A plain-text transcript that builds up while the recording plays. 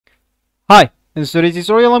Hi, in today's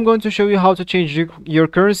tutorial I'm going to show you how to change your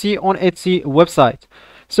currency on Etsy website.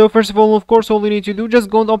 So first of all you need to do, just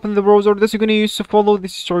go and open the browser that you're going to use to follow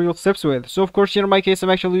this tutorial steps with. So of course here in my case I'm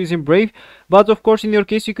actually using Brave, but of course in your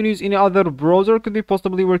case you can use any other browser, could be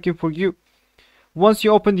possibly working for you. Once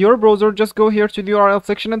you open your browser, just go here to the URL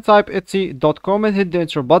section and type etsy.com and hit the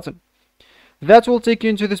enter button. That will take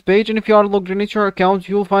you into this page, and if you are logged into your account,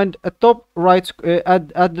 you'll find a top right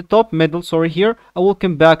at the top middle, here, a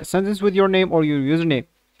welcome back sentence with your name or your username.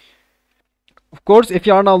 Of course, if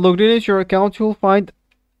you are now logged into your account, you'll find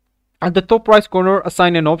at the top right corner a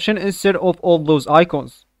sign in option instead of all those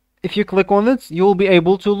icons. If you click on it, you'll be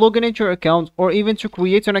able to log into your account or even to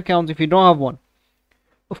create an account if you don't have one.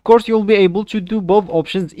 Of course, you'll be able to do both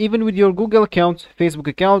options even with your Google account, Facebook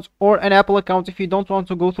account, or an Apple account if you don't want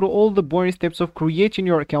to go through all the boring steps of creating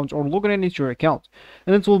your account or logging into your account,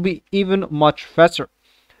 and it will be even much faster.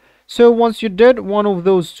 So once you did one of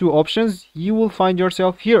those two options, you will find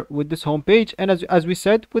yourself here with this home page, and as we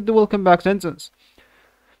said, with the welcome back sentence.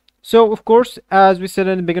 So of course, as we said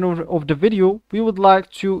in the beginning of the video, we would like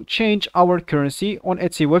to change our currency on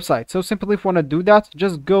Etsy website. So simply if you want to do that,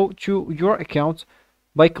 just go to your account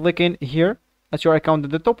by clicking here at your account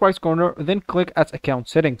at the top right corner, then click at account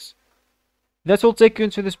settings. That will take you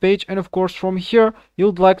into this page, and of course from here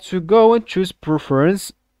you'd like to go and choose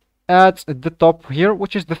preference at the top here,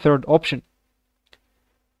 which is the third option.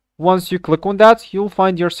 Once you click on that, you'll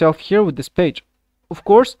find yourself here with this page. Of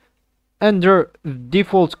course, under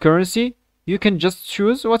default currency, you can just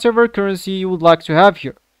choose whatever currency you would like to have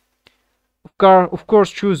here. Of course,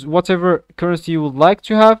 choose whatever currency you would like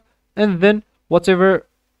to have, and then whatever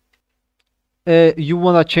you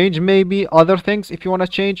want to change, maybe other things if you want to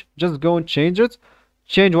change, just go and change it,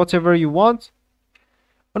 change whatever you want.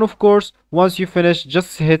 And of course, once you finish,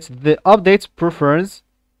 just hit the update preference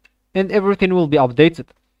and everything will be updated.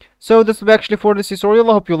 So this will be actually for this tutorial.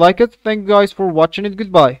 I hope you like it. Thank you guys for watching it.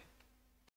 Goodbye.